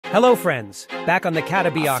Hello friends, back on the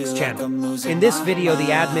KATA BEOX channel. In this video the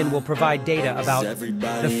admin will provide data about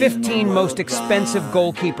the 15 most expensive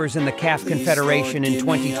goalkeepers in the CAF confederation in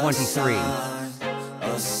 2023. I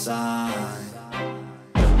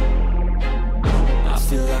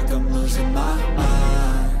feel like I'm losing my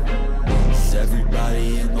mind. Is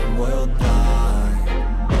everybody in the world blind?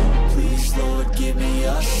 Please Lord give me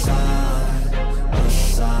a sign, a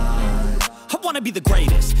sign. I wanna be the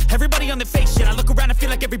greatest. Everybody on the fake shit. I look around and feel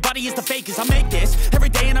like everybody is the fakest. I make this every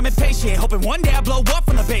day and I'm impatient, hoping one day I blow up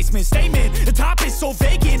from the basement. Statement, the top is so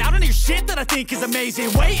vacant. I don't hear shit that I think is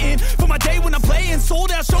amazing. Waiting for my day when I'm playing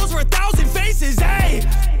sold out shows for 1,000 faces. Hey,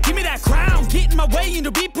 give me that crown, get in my way and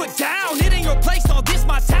to be put down. It ain't your place, all this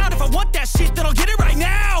my town. If I want that shit, then I'll get it right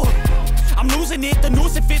now. I'm losing it, the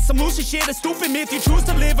noose it fits. I'm losing shit, a stupid myth. You choose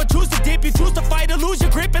to live or choose to dip. You choose to fight or lose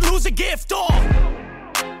your grip and lose a gift.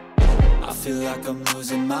 I feel like I'm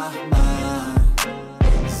losing my mind.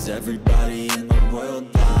 Is everybody in the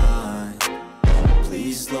world blind?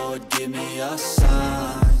 Please Lord give me a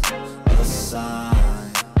sign, a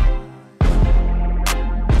sign.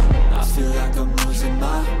 I feel like I'm losing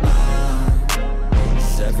my mind.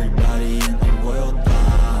 Is everybody in the world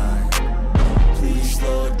blind? Please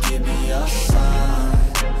Lord give me a sign,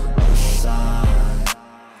 a sign.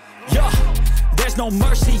 Yeah. There's no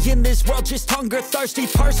mercy in this world, just hunger-thirsty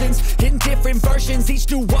persons in different versions. Each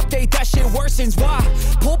new update, that shit worsens. Why?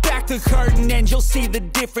 Pull back the curtain and you'll see the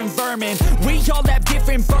different vermin. We all have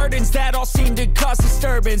different burdens that all seem to cause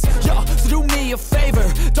disturbance. Yo, so do me a favor,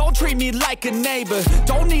 don't treat me like a neighbor.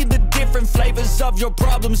 Don't need the different flavors of your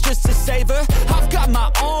problems just to savor. I've got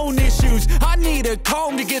my own issues, I need a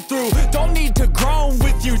comb to get through. Don't need to groan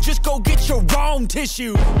with you, just go get your own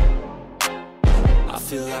tissue. I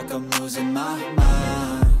feel like I'm losing my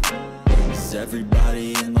mind. Is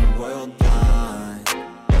everybody in the world blind?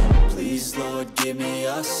 Please Lord give me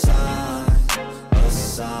a sign, a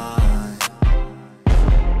sign.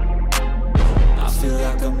 I feel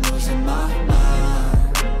like I'm losing my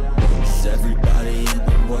mind. Is everybody in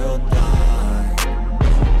the world blind?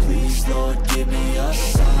 Please Lord give me a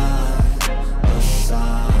sign, a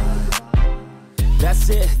sign. That's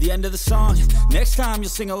it, the end of the song. Next time you'll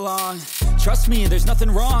sing along. Trust me, there's nothing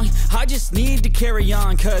wrong. I just need to carry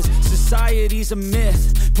on, cause society's a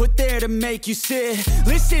myth put there to make you sit.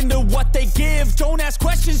 Listen to what they give. Don't ask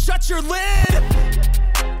questions, shut your lid.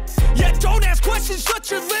 Yeah, don't ask questions, shut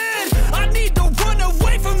your lid.